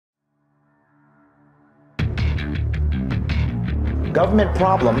government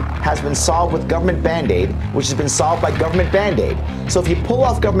problem has been solved with government Band-Aid, which has been solved by government Band-Aid. So if you pull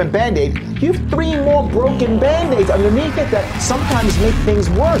off government Band-Aid, you have 3 more broken Band-Aids underneath it that sometimes make things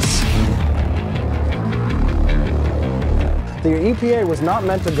worse. The EPA was not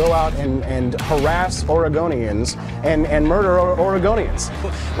meant to go out and harass Oregonians and murder Oregonians.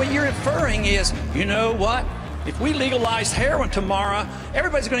 What you're inferring is, you know what? If we legalized heroin tomorrow,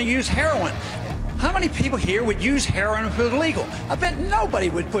 everybody's going to use heroin. How many people here would use heroin if it was legal? I bet nobody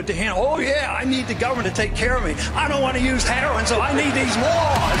would put the hand, oh yeah, I need the government to take care of me. I don't want to use heroin, so I need these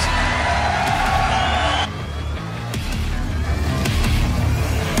laws.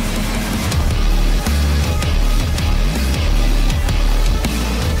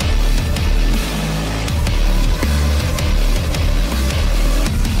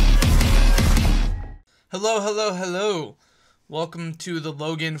 Hello. Welcome to the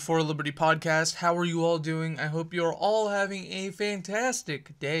Logan for Liberty podcast. How are you all doing? I hope you're all having a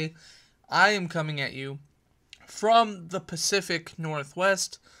fantastic day. I am coming at you from the Pacific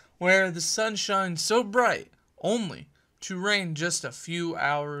Northwest, where the sun shines so bright, only to rain just a few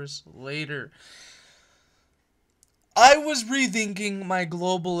hours later. I was rethinking my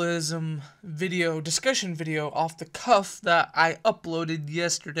globalism discussion video off the cuff that I uploaded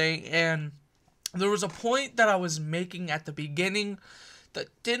yesterday, and there was a point that I was making at the beginning that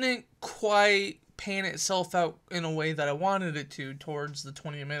didn't quite pan itself out in a way that I wanted it to towards the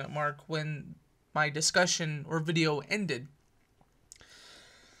 20-minute mark when my discussion or video ended.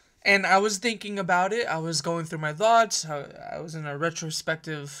 And I was thinking about it. I was going through my thoughts. I was in a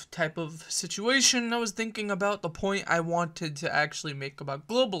retrospective type of situation. I was thinking about the point I wanted to actually make about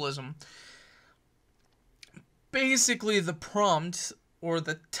globalism. Basically, the prompt or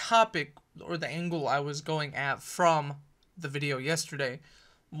the topic or the angle I was going at from the video yesterday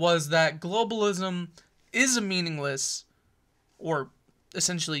was that globalism is a meaningless or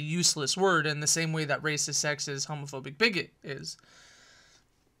essentially useless word in the same way that racist, sexist, homophobic, bigot is.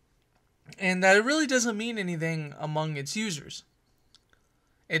 And that it really doesn't mean anything among its users.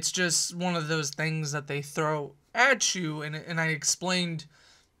 It's just one of those things that they throw at you, and I explained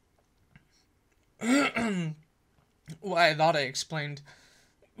well, I thought I explained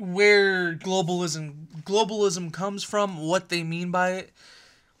where globalism comes from, what they mean by it.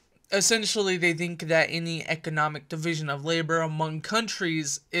 Essentially, they think that any economic division of labor among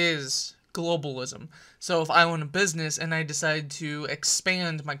countries is globalism. So if I own a business and I decide to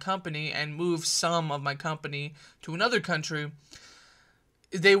expand my company and move some of my company to another country,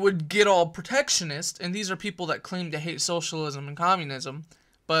 they would get all protectionist, and these are people that claim to hate socialism and communism,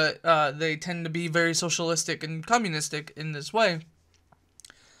 but they tend to be very socialistic and communistic in this way.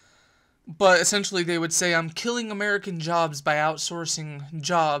 But essentially they would say, I'm killing American jobs by outsourcing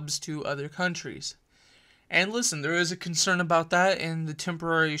jobs to other countries. And listen, there is a concern about that in the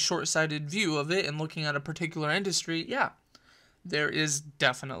temporary short-sighted view of it and looking at a particular industry. Yeah, there is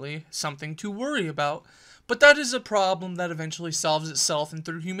definitely something to worry about. But that is a problem that eventually solves itself, and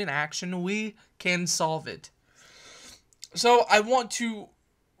through human action we can solve it. So I want to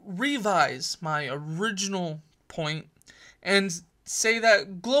revise my original point and say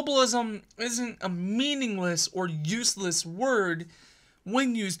that globalism isn't a meaningless or useless word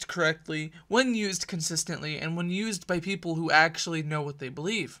when used correctly, when used consistently, and when used by people who actually know what they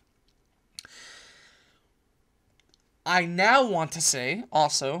believe. I now want to say,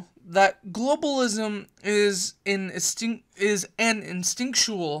 also, that globalism is an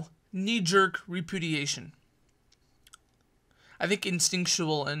instinctual knee-jerk repudiation. I think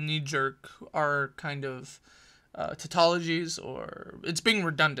instinctual and knee-jerk are kind of tautologies, or it's being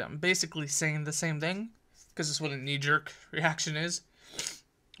redundant. I'm basically saying the same thing because it's what a knee-jerk reaction is.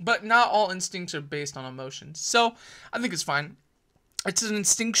 But not all instincts are based on emotions. So I think it's fine. It's an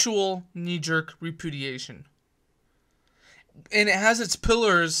instinctual knee-jerk repudiation. And it has its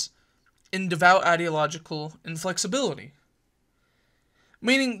pillars in devout ideological inflexibility.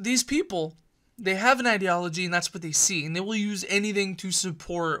 Meaning these people, they have an ideology and that's what they see, and they will use anything to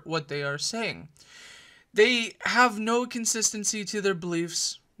support what they are saying. They have no consistency to their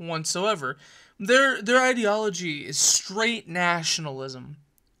beliefs whatsoever. Their ideology is straight nationalism.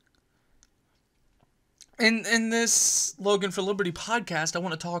 In this Logan for Liberty podcast, I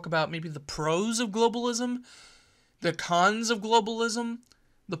want to talk about maybe the pros of globalism, the cons of globalism,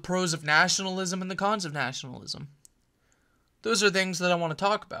 the pros of nationalism, and the cons of nationalism. Those are things that I want to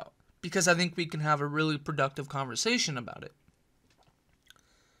talk about, because I think we can have a really productive conversation about it.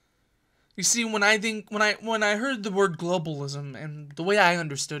 You see, when I heard the word globalism, and the way I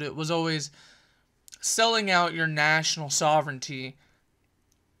understood it was always selling out your national sovereignty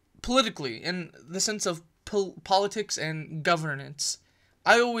politically, in the sense of politics and governance,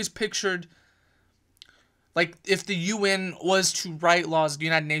 I always pictured, like, if the UN was to write laws, the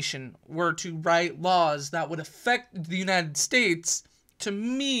United Nations were to write laws that would affect the United States, to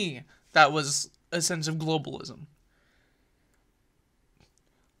me, that was a sense of globalism.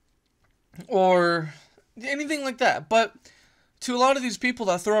 Or anything like that. But to a lot of these people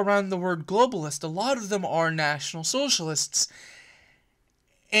that throw around the word globalist, a lot of them are National Socialists.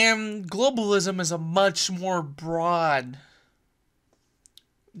 And globalism is a much more broad...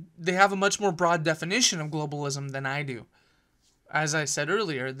 They have a much more broad definition of globalism than I do. As I said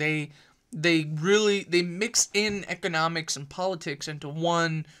earlier, they mix in economics and politics into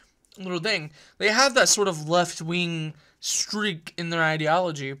one little thing. They have that sort of left-wing streak in their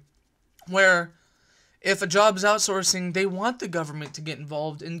ideology where if a job is outsourcing, they want the government to get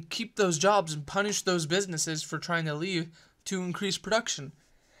involved and keep those jobs and punish those businesses for trying to leave to increase production.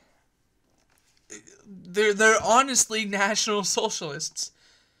 They're honestly National Socialists.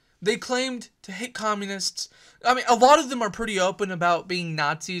 They claimed to hate communists. I mean, a lot of them are pretty open about being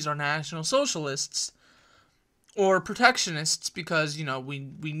Nazis or National Socialists or protectionists because, you know, we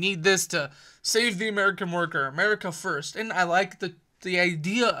need this to save the American worker, America first. And I like the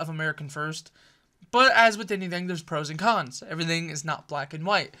idea of American first, but as with anything, there's pros and cons. Everything is not black and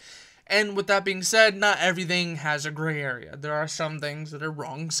white. And with that being said, not everything has a gray area. There are some things that are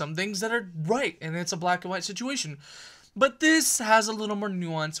wrong, some things that are right, and it's a black and white situation. But this has a little more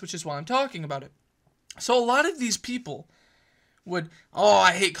nuance, which is why I'm talking about it. So a lot of these people would, oh,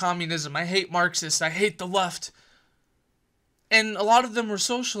 I hate communism, I hate Marxists, I hate the left. And a lot of them were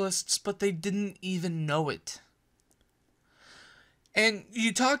socialists, but they didn't even know it. And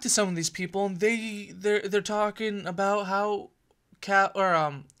you talk to some of these people, and they're talking about how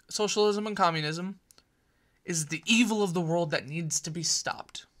socialism and communism is the evil of the world that needs to be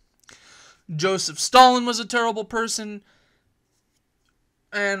stopped. Joseph Stalin was a terrible person,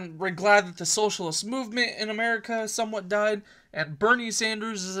 and we're glad that the socialist movement in America somewhat died, and Bernie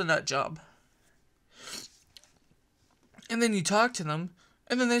Sanders is a nut job. And then you talk to them,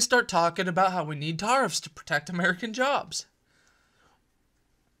 and then they start talking about how we need tariffs to protect American jobs.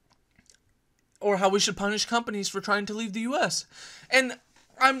 Or how we should punish companies for trying to leave the U.S. And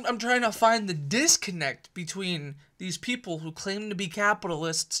I'm trying to find the disconnect between these people who claim to be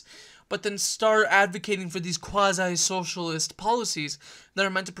capitalists but then start advocating for these quasi-socialist policies that are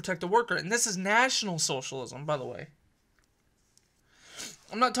meant to protect the worker. And this is National Socialism, by the way.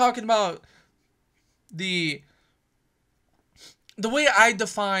 I'm not talking about the way I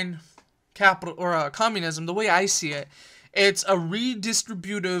define communism, the way I see it. It's a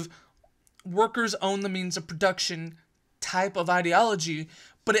redistributive, workers own the means of production type of ideology,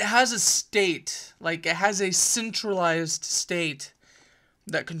 but it has a state, like it has a centralized state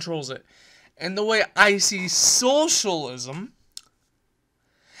that controls it. And the way I see socialism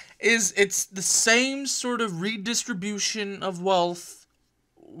is it's the same sort of redistribution of wealth,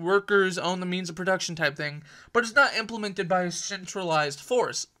 workers own the means of production type thing, but it's not implemented by a centralized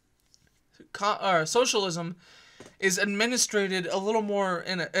force. Socialism is administrated a little more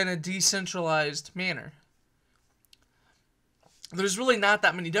in a decentralized manner. There's really not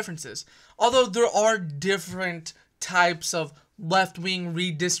that many differences. Although there are different types of left-wing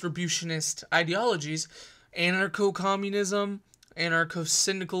redistributionist ideologies. Anarcho-communism,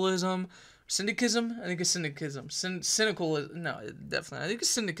 anarcho-syndicalism, syndicism? I think it's syndicism. Cynical, no, definitely. I think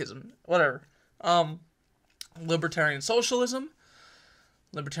it's syndicism. Whatever. Libertarian socialism,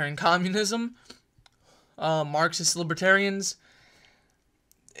 libertarian communism, Marxist libertarians,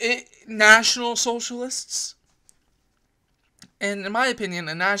 National Socialists. And in my opinion,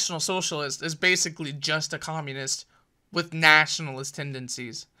 a National Socialist is basically just a communist with nationalist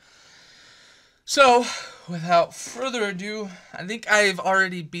tendencies. So, without further ado, I think I've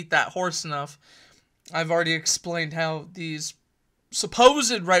already beat that horse enough. I've already explained how these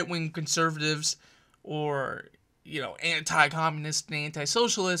supposed right-wing conservatives, or, you know, anti-communist and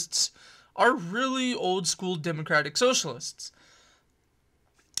anti-socialists, are really old-school democratic socialists.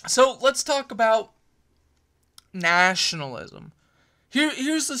 So, let's talk about nationalism.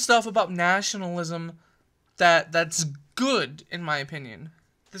 Here's the stuff about nationalism that's good, in my opinion.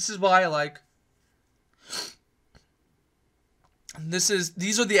 This is why I like.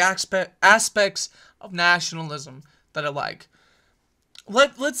 These are the aspects of nationalism that I like.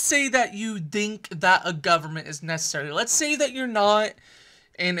 Let's say that you think that a government is necessary. Let's say that you're not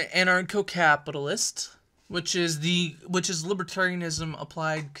an anarcho-capitalist, which is libertarianism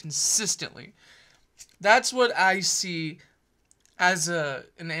applied consistently. That's what I see as an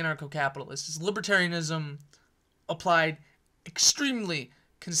anarcho-capitalist, is libertarianism applied extremely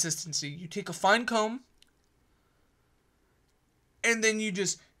consistency. You take a fine comb and then you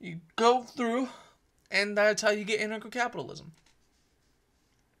go through, and that's how you get anarcho-capitalism.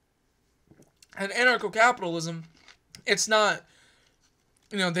 And anarcho-capitalism, it's not,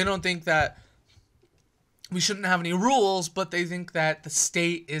 they don't think that we shouldn't have any rules, but they think that the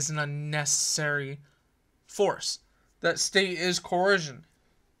state is an unnecessary force. That state is coercion.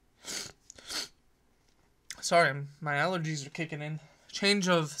 Sorry, my allergies are kicking in.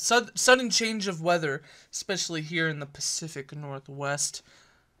 Sudden change of weather, especially here in the Pacific Northwest.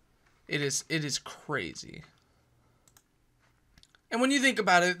 It is crazy. And when you think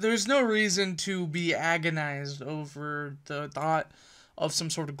about it, there's no reason to be agonized over the thought of some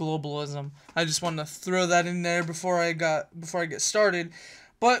sort of globalism. I just wanted to throw that in there before I get started.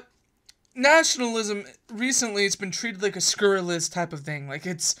 But nationalism, recently, it's been treated like a scurrilous type of thing. Like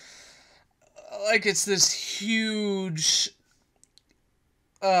it's this huge,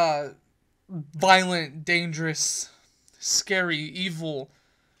 violent, dangerous, scary, evil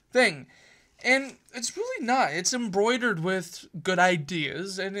thing. And it's really not. It's embroidered with good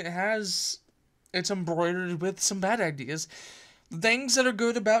ideas, and it's embroidered with some bad ideas. The things that are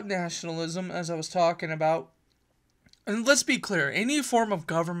good about nationalism, as I was talking about, and let's be clear, any form of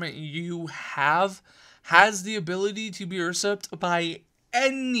government you have has the ability to be usurped by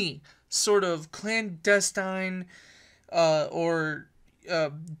any sort of clandestine or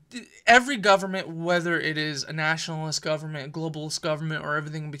every government, whether it is a nationalist government, a globalist government, or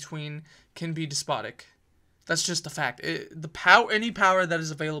everything in between, can be despotic. That's just a fact. Any power that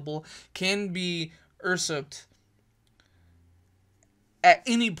is available can be usurped at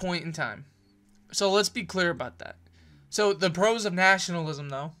any point in time. So let's be clear about that. So the pros of nationalism,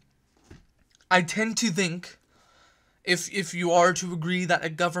 though, I tend to think, if you are to agree that a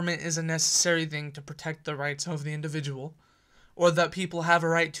government is a necessary thing to protect the rights of the individual, or that people have a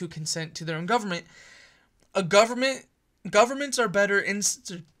right to consent to their own government, governments are better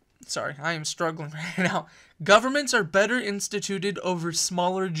Sorry, I am struggling right now. Governments are better instituted over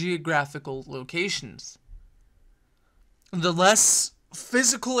smaller geographical locations. The less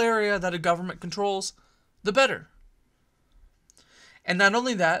physical area that a government controls, the better. And not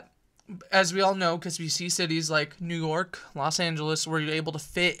only that, as we all know, because we see cities like New York, Los Angeles, where you're able to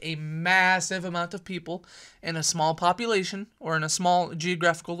fit a massive amount of people in a small population or in a small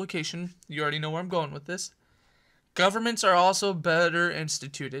geographical location. You already know where I'm going with this. Governments are also better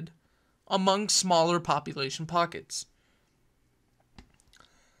instituted among smaller population pockets.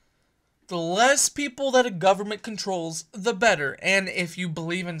 The less people that a government controls, the better. And if you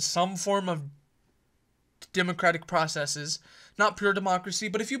believe in some form of democratic processes, not pure democracy,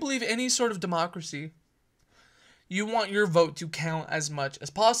 but if you believe any sort of democracy, you want your vote to count as much as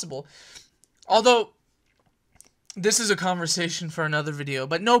possible. Although, this is a conversation for another video,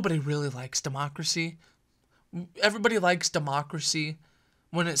 but nobody really likes democracy. Everybody likes democracy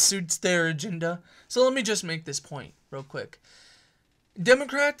when it suits their agenda. So let me just make this point real quick.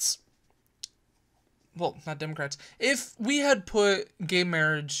 Not Democrats. If we had put gay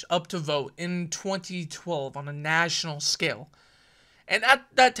marriage up to vote in 2012 on a national scale, and at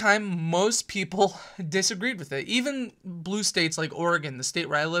that time, most people disagreed with it. Even blue states like Oregon, the state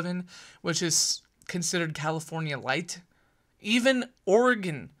where I live in, which is considered California light, even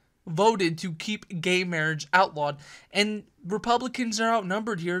Oregon voted to keep gay marriage outlawed, and Republicans are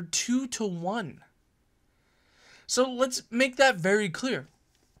outnumbered here 2-1. So let's make that very clear.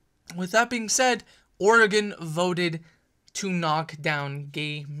 With that being said, Oregon voted to knock down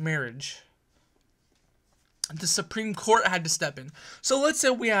gay marriage. The Supreme Court had to step in. So let's say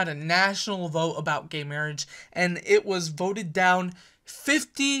we had a national vote about gay marriage, and it was voted down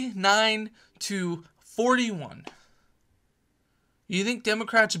 59-41. You think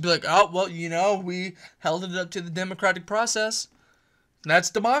Democrats would be like, oh, well, we held it up to the democratic process. That's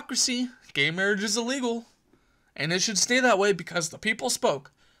democracy. Gay marriage is illegal. And it should stay that way because the people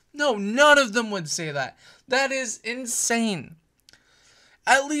spoke. No, none of them would say that. That is insane.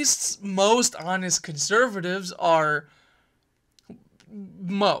 At least most honest conservatives are...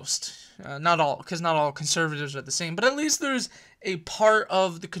 not all, because not all conservatives are the same. But at least there's a part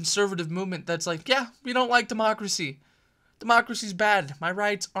of the conservative movement that's like, yeah, we don't like democracy. Democracy's bad. My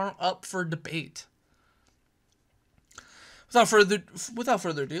rights aren't up for debate. Without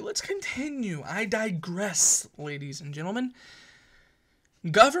further ado, let's continue. I digress, ladies and gentlemen.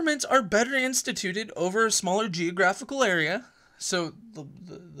 Governments are better instituted over a smaller geographical area. So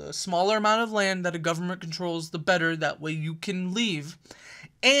the smaller amount of land that a government controls, the better. That way you can leave.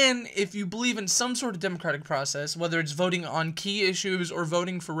 And if you believe in some sort of democratic process, whether it's voting on key issues or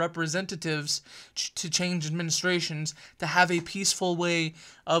voting for representatives to change administrations, to have a peaceful way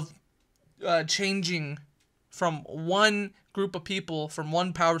of changing from one group of people, from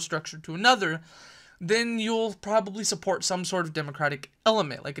one power structure to another, then you'll probably support some sort of democratic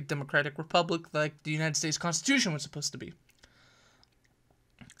element, like a democratic republic, like the United States Constitution was supposed to be.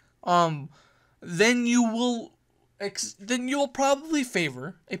 Then you'll probably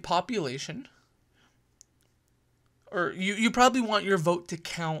favor a population, or you probably want your vote to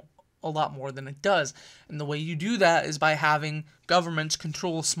count a lot more than it does. And the way you do that is by having governments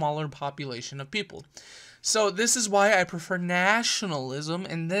control a smaller population of people. So this is why I prefer nationalism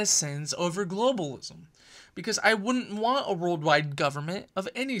in this sense over globalism. Because I wouldn't want a worldwide government of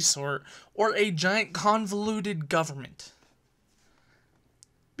any sort, or a giant convoluted government.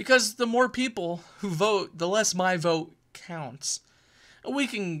 Because the more people who vote, the less my vote counts. We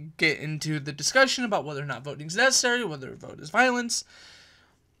can get into the discussion about whether or not voting is necessary, whether a vote is violence.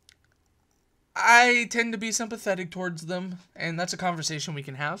 I tend to be sympathetic towards them, and that's a conversation we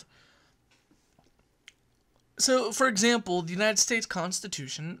can have. So, for example, the United States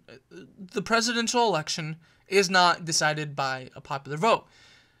Constitution, the presidential election is not decided by a popular vote,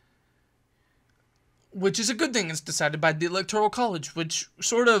 which is a good thing. It's decided by the Electoral College, which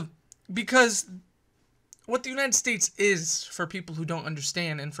sort of, because what the United States is, for people who don't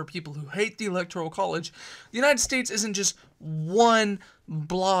understand and for people who hate the Electoral College, the United States isn't just one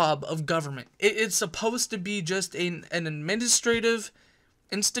blob of government. It's supposed to be just an administrative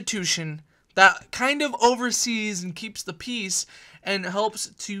institution that kind of oversees and keeps the peace and helps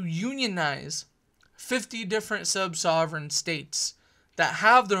to unionize 50 different sub-sovereign states that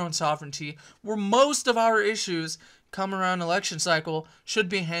have their own sovereignty, where most of our issues come around election cycle should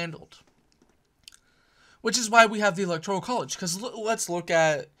be handled. Which is why we have the Electoral College, because let's look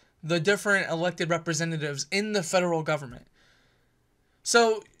at the different elected representatives in the federal government.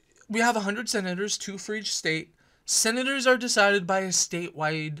 So we have 100 senators, 2 for each state. Senators are decided by a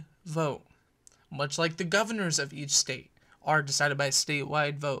statewide vote, much like the governors of each state are decided by a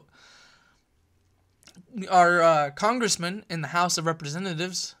statewide vote. Our congressmen in the House of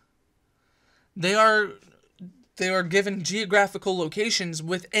Representatives, they are given geographical locations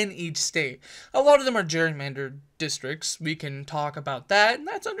within each state. A lot of them are gerrymandered districts. We can talk about that, and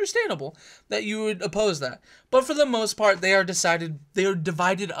that's understandable that you would oppose that. But for the most part, they are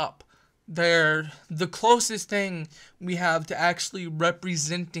divided up. They're the closest thing we have to actually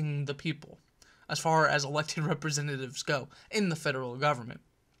representing the people, as far as elected representatives go in the federal government.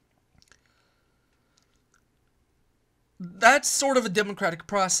 That's sort of a democratic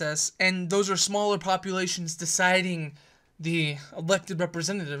process, and those are smaller populations deciding the elected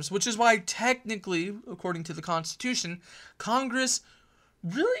representatives, which is why technically, according to the Constitution, Congress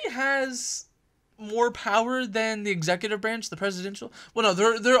really has more power than the executive branch, the presidential. Well,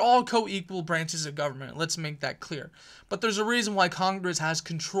 no, they're all co-equal branches of government. Let's make that clear. But there's a reason why Congress has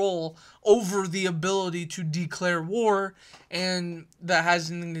control over the ability to declare war, and that has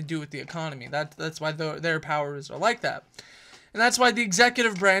nothing to do with the economy. That's why their powers are like that. And that's why the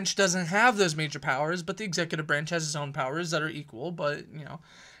executive branch doesn't have those major powers, but the executive branch has its own powers that are equal, but, you know.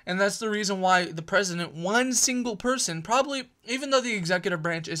 And that's the reason why the president, one single person, probably, even though the executive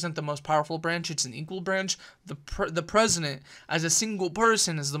branch isn't the most powerful branch, it's an equal branch, the president, as a single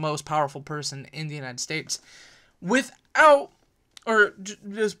person, is the most powerful person in the United States. Without, or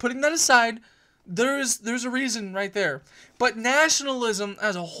just putting that aside, there's a reason right there. But nationalism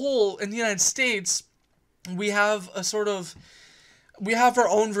as a whole in the United States, we have our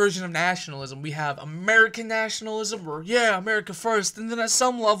own version of nationalism. We have American nationalism, where, yeah, America first. And then at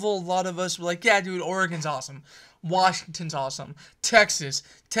some level, a lot of us were like, yeah, dude, Oregon's awesome. Washington's awesome. Texas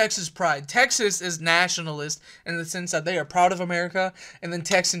pride. Texas is nationalist in the sense that they are proud of America, and then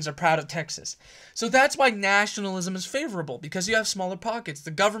Texans are proud of Texas. So that's why nationalism is favorable, because you have smaller pockets. The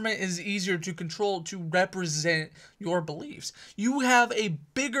government is easier to control, to represent your beliefs. You have a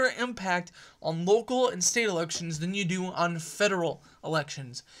bigger impact on local and state elections than you do on federal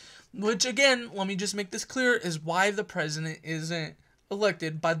elections. Which, again, let me just make this clear, is why the president isn't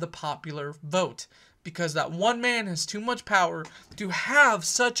elected by the popular vote. Because that one man has too much power to have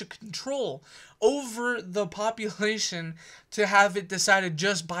such a control over the population to have it decided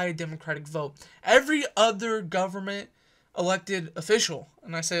just by a democratic vote. Every other government elected official,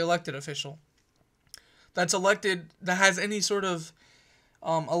 and I say elected official, that's elected, that has any sort of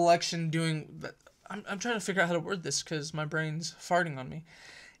election doing, I'm trying to figure out how to word this because my brain's farting on me.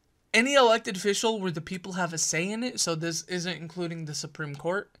 Any elected official where the people have a say in it, so this isn't including the Supreme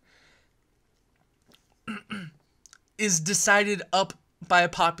Court, is decided up by a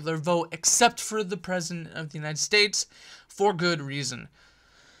popular vote, except for the President of the United States, for good reason.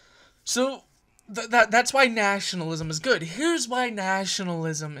 So, That's why nationalism is good. Here's why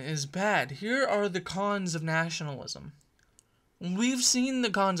nationalism is bad. Here are the cons of nationalism. We've seen the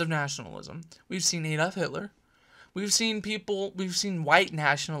cons of nationalism. We've seen Adolf Hitler. We've seen white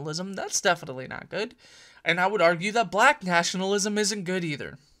nationalism. That's definitely not good. And I would argue that black nationalism isn't good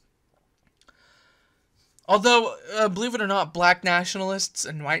either. Although, believe it or not, black nationalists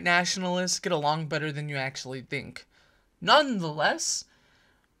and white nationalists get along better than you actually think. Nonetheless,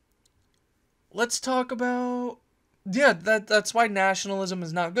 let's talk about, that's why nationalism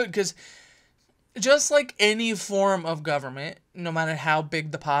is not good, because just like any form of government, no matter how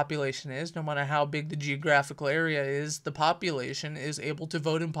big the population is, no matter how big the geographical area is, the population is able to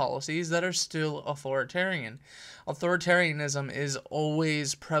vote in policies that are still authoritarian. Authoritarianism is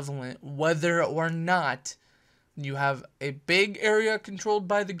always prevalent, whether or not you have a big area controlled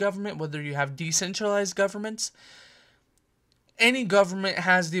by the government, whether you have decentralized governments. Any government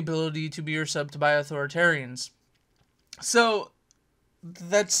has the ability to be usurped by authoritarians. So,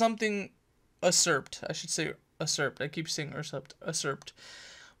 that's something usurped. I should say usurped. I keep saying usurped.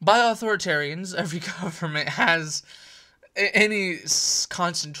 By authoritarians, every government has any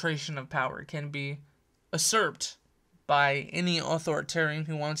concentration of power can be usurped by any authoritarian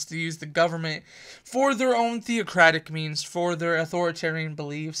who wants to use the government for their own theocratic means, for their authoritarian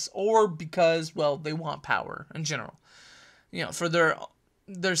beliefs, or because, well, they want power in general. You know, for their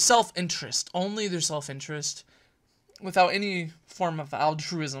self-interest, only their self-interest, without any form of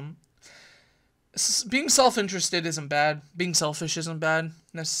altruism. Being self-interested isn't bad. Being selfish isn't bad,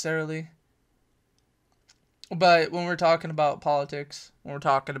 necessarily. But when we're talking about politics, when we're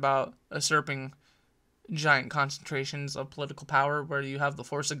talking about usurping giant concentrations of political power where you have the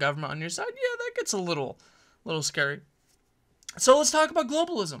force of government on your side, yeah, that gets a little scary. So let's talk about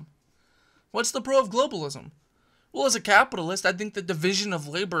globalism. What's the pro of globalism? Well, as a capitalist, I think the division of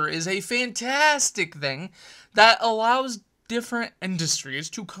labor is a fantastic thing that allows different industries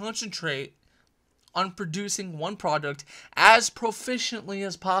to concentrate on producing one product as proficiently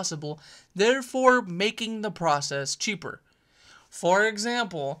as possible, therefore making the process cheaper. For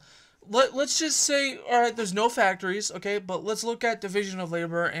example, let's just say, all right, there's no factories, okay, but let's look at division of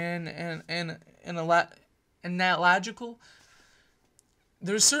labor and that logical.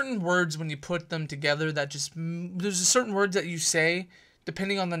 There's certain words when you put them together that just, there's certain words that you say,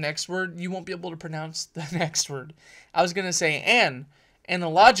 depending on the next word, you won't be able to pronounce the next word. I was going to say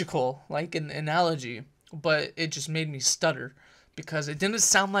analogical, like an analogy, but it just made me stutter because it didn't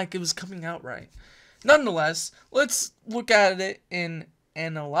sound like it was coming out right. Nonetheless, let's look at it in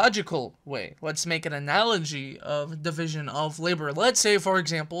analogical way. Let's make an analogy of division of labor. Let's say, for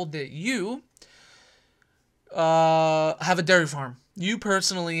example, that you have a dairy farm. You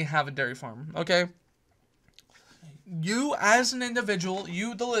personally have a dairy farm, okay? You as an individual,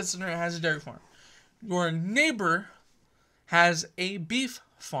 you the listener, has a dairy farm. Your neighbor has a beef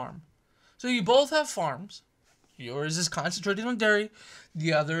farm. So you both have farms. Yours is concentrated on dairy.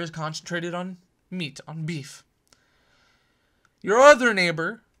 The other is concentrated on meat, on beef. Your other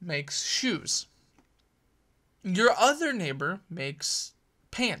neighbor makes shoes. Your other neighbor makes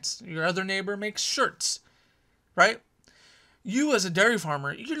pants. Your other neighbor makes shirts. Right? You as a dairy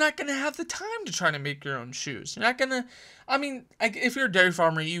farmer, you're not going to have the time to try to make your own shoes. You're not going to, I mean, if you're a dairy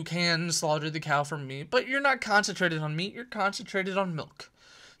farmer, you can slaughter the cow for meat, but you're not concentrated on meat, you're concentrated on milk.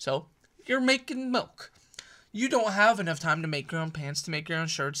 So, you're making milk. You don't have enough time to make your own pants, to make your own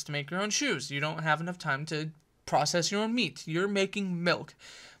shirts, to make your own shoes. You don't have enough time to process your own meat. You're making milk.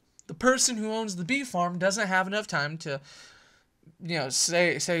 The person who owns the beef farm doesn't have enough time to, you know,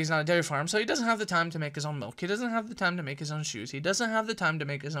 say he's not a dairy farm, so he doesn't have the time to make his own milk. He doesn't have the time to make his own shoes. He doesn't have the time to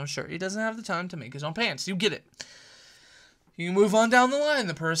make his own shirt. He doesn't have the time to make his own pants. You get it. You move on down the line.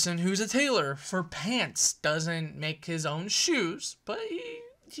 The person who's a tailor for pants doesn't make his own shoes, but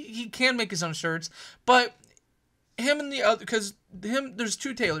he can make his own shirts. But him and the other, because there's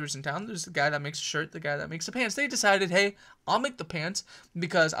two tailors in town. There's the guy that makes a shirt, the guy that makes the pants. They decided, hey, I'll make the pants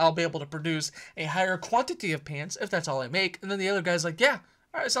because I'll be able to produce a higher quantity of pants if that's all I make. And then the other guy's like, yeah,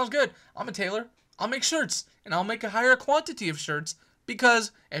 all right, sounds good. I'm a tailor. I'll make shirts, and I'll make a higher quantity of shirts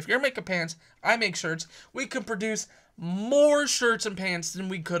because if you're making pants, I make shirts. We could produce more shirts and pants than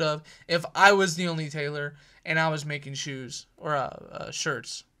we could have if I was the only tailor and I was making shoes or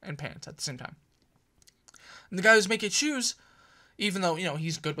shirts and pants at the same time. And the guy who's making shoes, even though, you know,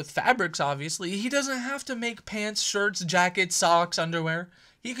 he's good with fabrics, obviously, he doesn't have to make pants, shirts, jackets, socks, underwear.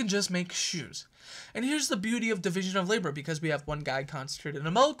 He can just make shoes. And here's the beauty of division of labor, because we have one guy concentrated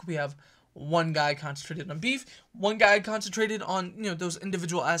on milk, we have one guy concentrated on beef, one guy concentrated on, you know, those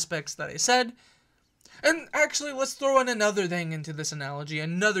individual aspects that I said. And actually, let's throw in another thing into this analogy,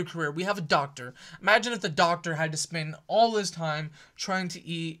 another career. We have a doctor. Imagine if the doctor had to spend all his time trying to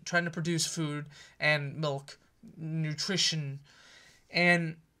eat, trying to produce food and milk, nutrition,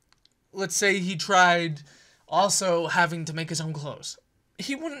 and let's say he tried also having to make his own clothes.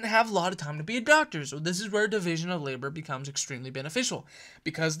 He wouldn't have a lot of time to be a doctor, so this is where division of labor becomes extremely beneficial,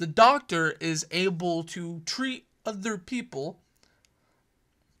 because the doctor is able to treat other people,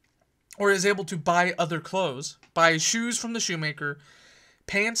 or is able to buy other clothes, buy shoes from the shoemaker,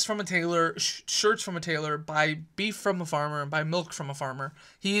 pants from a tailor, shirts from a tailor, buy beef from a farmer, and buy milk from a farmer.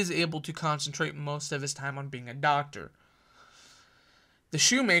 He is able to concentrate most of his time on being a doctor. The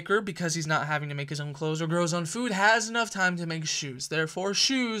shoemaker, because he's not having to make his own clothes or grow his own food, has enough time to make shoes. Therefore,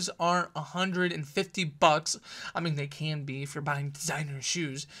 shoes aren't $150. I mean, they can be if you're buying designer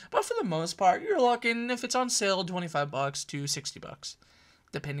shoes, but for the most part, you're looking, if it's on sale, $25 to $60.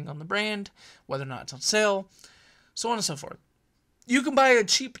 Depending on the brand, whether or not it's on sale, so on and so forth. You can buy a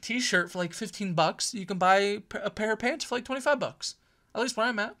cheap t-shirt for like $15. You can buy a pair of pants for like $25. At least where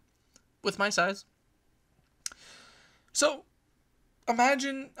I'm at, with my size. So,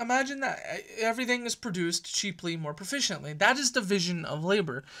 imagine that everything is produced cheaply, more proficiently. That is division of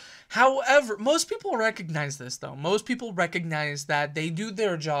labor. However, most people recognize this, though. Most people recognize that they do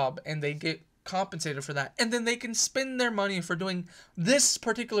their job and they get compensated for that, and then they can spend their money for doing this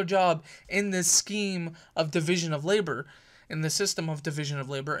particular job in this scheme of division of labor, in the system of division of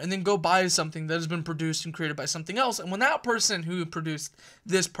labor, and then go buy something that has been produced and created by something else. And when that person who produced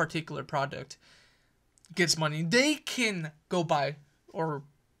this particular product gets money, they can go buy, or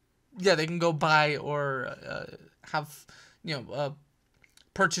have,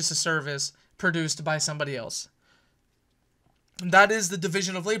 purchase a service produced by somebody else. That is the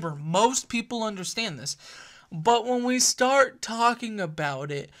division of labor. Most people understand this. But when we start talking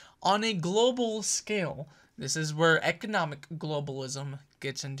about it on a global scale, this is where economic globalism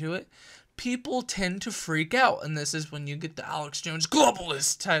gets into it, people tend to freak out. And this is when you get the Alex Jones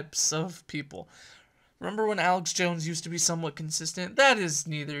globalist types of people. Remember when Alex Jones used to be somewhat consistent? That is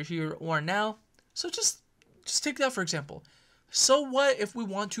neither here or now. So just take that for example. So what if we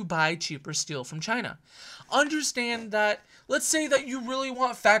want to buy cheaper steel from China? Understand that, let's say that you really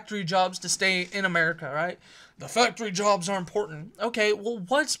want factory jobs to stay in America, right? The factory jobs are important. Okay, well,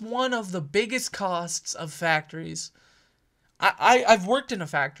 what's one of the biggest costs of factories? I've worked in a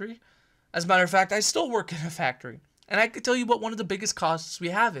factory. As a matter of fact, I still work in a factory. And I can tell you what one of the biggest costs we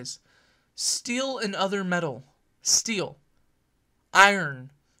have is. Steel and other metal. Steel.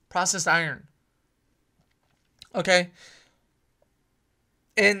 Iron. Processed iron. Okay?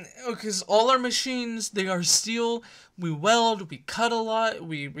 And because all our machines, they are steel, we weld, we cut a lot,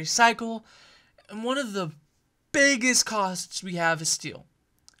 we recycle, and one of the biggest costs we have is steel.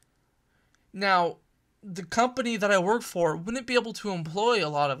 Now, the company that I work for wouldn't be able to employ a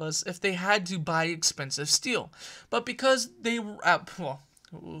lot of us if they had to buy expensive steel. But because they were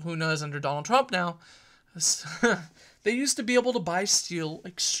who knows under Donald Trump now, they used to be able to buy steel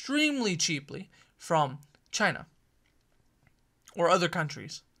extremely cheaply from China. Or other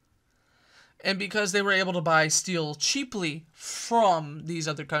countries. And because they were able to buy steel cheaply from these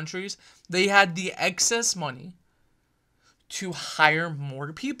other countries, they had the excess money to hire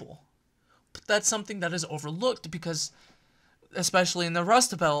more people. But that's something that is overlooked because, especially in the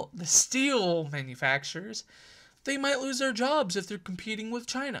Rust Belt, the steel manufacturers, they might lose their jobs if they're competing with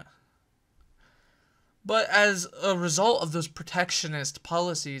China. But as a result of those protectionist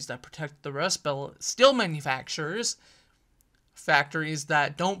policies that protect the Rust Belt, steel manufacturers, factories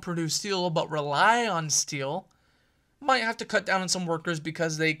that don't produce steel but rely on steel, might have to cut down on some workers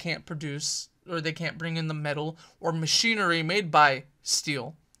because they can't produce or they can't bring in the metal or machinery made by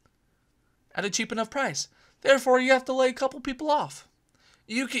steel at a cheap enough price. Therefore, you have to lay a couple people off.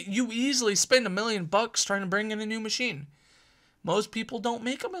 You easily spend $1 million trying to bring in a new machine. Most people don't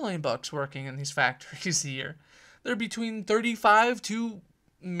make $1 million working in these factories a year. They're between $35,000 to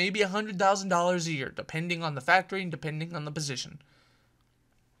maybe $100,000 a year, depending on the factory and depending on the position.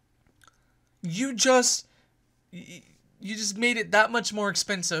 You just made it that much more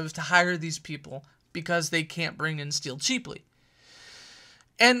expensive to hire these people because they can't bring in steel cheaply.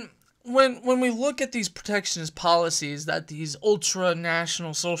 And when we look at these protectionist policies that these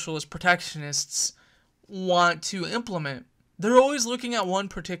ultra-national socialist protectionists want to implement, they're always looking at one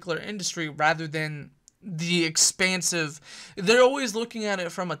particular industry rather than the expansive. They're always looking at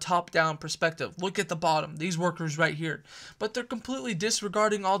it from a top-down perspective. Look at the bottom, these workers right here. But they're completely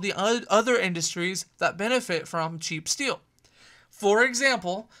disregarding all the other industries that benefit from cheap steel. For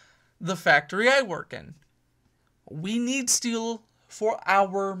example, the factory I work in. We need steel for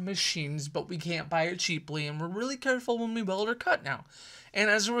our machines, but we can't buy it cheaply, and we're really careful when we weld or cut now. And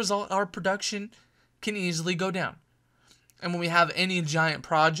as a result, our production can easily go down. And when we have any giant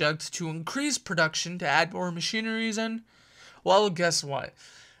project to increase production, to add more machineries in, well, guess what?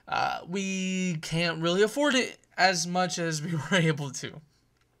 We can't really afford it as much as we were able to.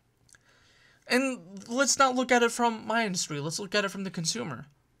 And let's not look at it from my industry. Let's look at it from the consumer.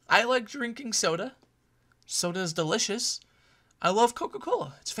 I like drinking soda. Soda is delicious. I love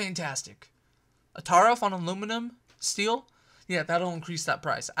Coca-Cola. It's fantastic. A tariff on aluminum, steel, yeah, that'll increase that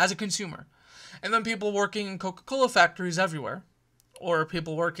price as a consumer. And then people working in Coca-Cola factories everywhere, or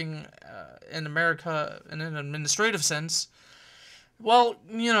people working in America in an administrative sense, well,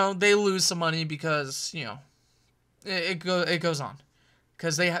 you know, they lose some money because, you know, it goes on.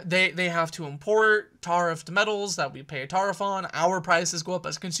 Because they have to import tariffed metals that we pay a tariff on. Our prices go up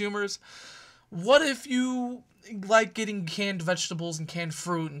as consumers. What if you like getting canned vegetables and canned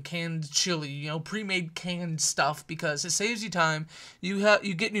fruit and canned chili, you know, pre-made canned stuff, because it saves you time, you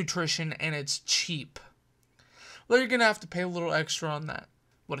get nutrition, and it's cheap? Well, you're gonna have to pay a little extra on that.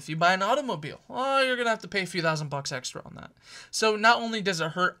 What if you buy an automobile? Well, you're gonna have to pay a few $1,000s extra on that. So not only does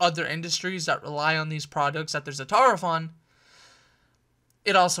it hurt other industries that rely on these products that there's a tariff on,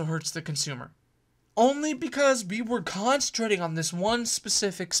 it also hurts the consumer. Only because we were concentrating on this one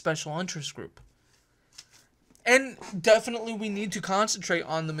specific special interest group. And definitely we need to concentrate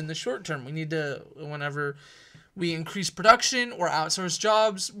on them in the short term. We need to, whenever we increase production or outsource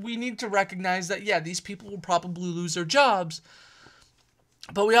jobs, we need to recognize that, yeah, these people will probably lose their jobs.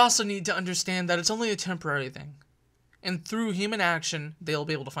 But we also need to understand that it's only a temporary thing. And through human action, they'll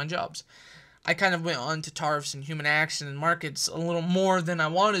be able to find jobs. I kind of went on to tariffs and human action and markets a little more than I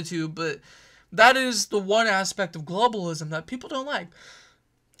wanted to, but that is the one aspect of globalism that people don't like.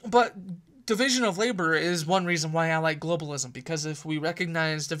 But division of labor is one reason why I like globalism, because if we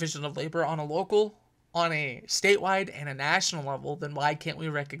recognize division of labor on a local, on a statewide, and a national level, then why can't we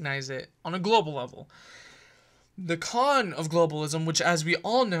recognize it on a global level? The con of globalism, which as we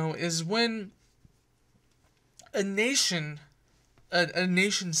all know, is when a nation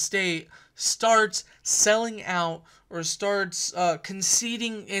state starts selling out or starts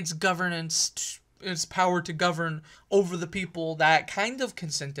conceding its governance, its power to govern over the people that kind of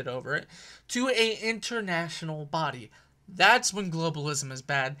consented over it, to a international body. That's when globalism is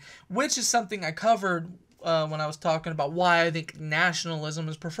bad, which is something I covered when I was talking about why I think nationalism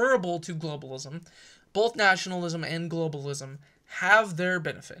is preferable to globalism. Both nationalism and globalism have their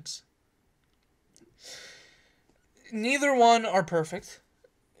benefits. Neither one are perfect.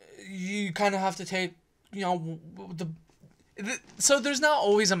 You kind of have to take, you know, so there's not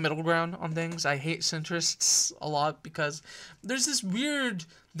always a middle ground on things. I hate centrists a lot because there's this weird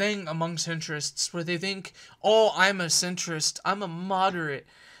thing among centrists where they think, oh, I'm a centrist, I'm a moderate.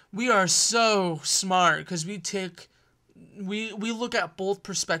 We are so smart because we look at both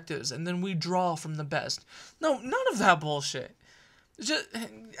perspectives and then we draw from the best. No, none of that bullshit. Just,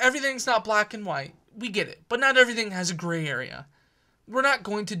 everything's not black and white. We get it. But not everything has a gray area. We're not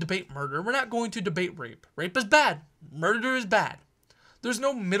going to debate murder. We're not going to debate rape. Rape is bad. Murder is bad. There's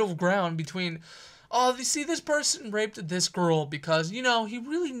no middle ground between, oh, you see, this person raped this girl because, you know, he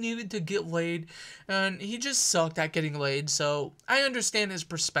really needed to get laid and he just sucked at getting laid, so I understand his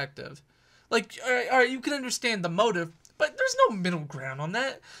perspective. Like, all right, you can understand the motive, but there's no middle ground on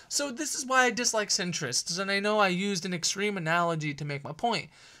that. So this is why I dislike centrists, and I know I used an extreme analogy to make my point.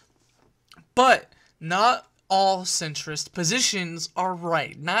 But not all centrist positions are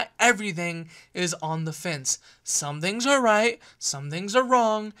right. Not everything is on the fence. Some things are right, some things are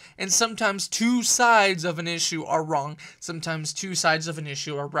wrong, and sometimes two sides of an issue are wrong. Sometimes two sides of an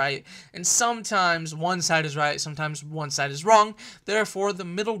issue are right, and sometimes one side is right, sometimes one side is wrong. Therefore, the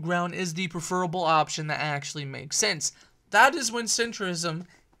middle ground is the preferable option that actually makes sense. That is when centrism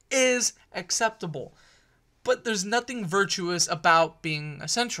is acceptable. But there's nothing virtuous about being a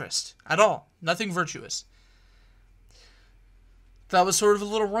centrist at all. Nothing virtuous. That was sort of a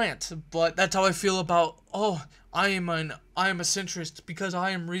little rant, but that's how I feel about, oh, I am a centrist because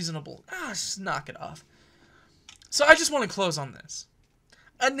I am reasonable. Just knock it off. So I just want to close on this.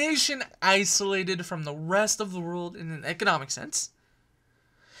 A nation isolated from the rest of the world in an economic sense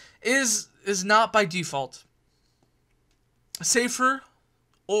is not by default safer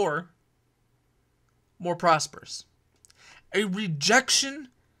or more prosperous. A rejection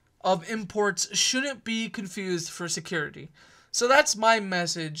of imports shouldn't be confused for security. So that's my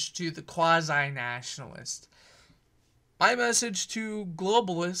message to the quasi-nationalist. My message to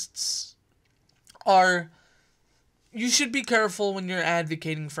globalists are you should be careful when you're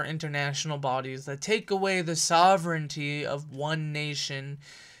advocating for international bodies that take away the sovereignty of one nation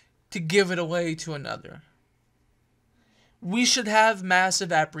to give it away to another. We should have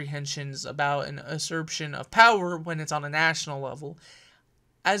massive apprehensions about an usurpation of power when it's on a national level,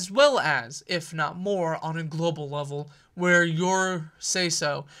 as well as, if not more, on a global level, where your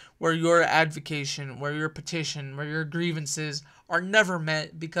say-so, where your advocation, where your petition, where your grievances are never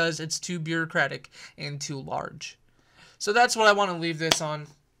met because it's too bureaucratic and too large. So that's what I want to leave this on.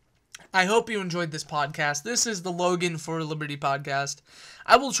 I hope you enjoyed this podcast. This is the Logan for Liberty podcast.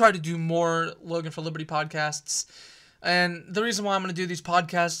 I will try to do more Logan for Liberty podcasts. And the reason why I'm going to do these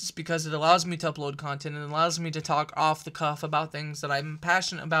podcasts is because it allows me to upload content and it allows me to talk off the cuff about things that I'm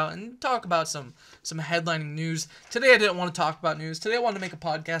passionate about and talk about some headlining news. Today I didn't want to talk about news. Today I wanted to make a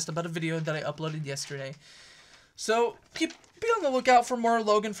podcast about a video that I uploaded yesterday. So be on the lookout for more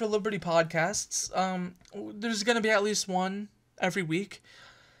Logan for Liberty podcasts. There's going to be at least one every week.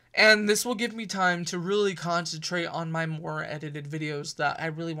 And this will give me time to really concentrate on my more edited videos that I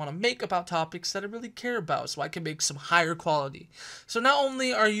really want to make about topics that I really care about, so I can make some higher quality. So not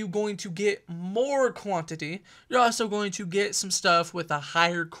only are you going to get more quantity, you're also going to get some stuff with a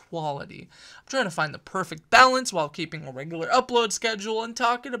higher quality. I'm trying to find the perfect balance while keeping a regular upload schedule and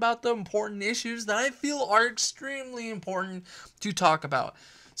talking about the important issues that I feel are extremely important to talk about.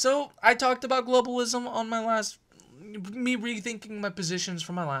 So I talked about globalism on my last me rethinking my positions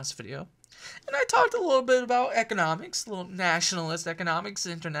from my last video. And I talked a little bit about economics, a little nationalist economics,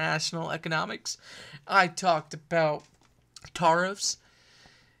 international economics. I talked about tariffs.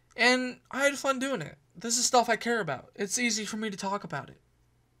 And I had fun doing it. This is stuff I care about. It's easy for me to talk about it.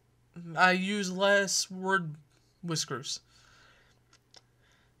 I use less word whiskers.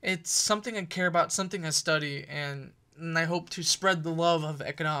 It's something I care about, something I study, and I hope to spread the love of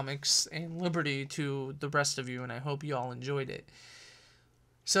economics and liberty to the rest of you, and I hope you all enjoyed it.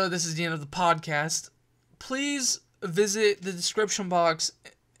 So this is the end of the podcast. Please visit the description box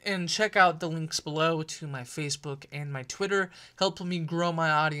and check out the links below to my Facebook and my Twitter. Help me grow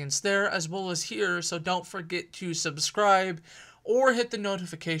my audience there as well as here, so don't forget to subscribe or hit the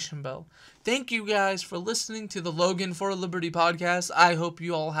notification bell. Thank you guys for listening to the Logan for Liberty podcast. I hope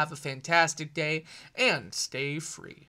you all have a fantastic day and stay free.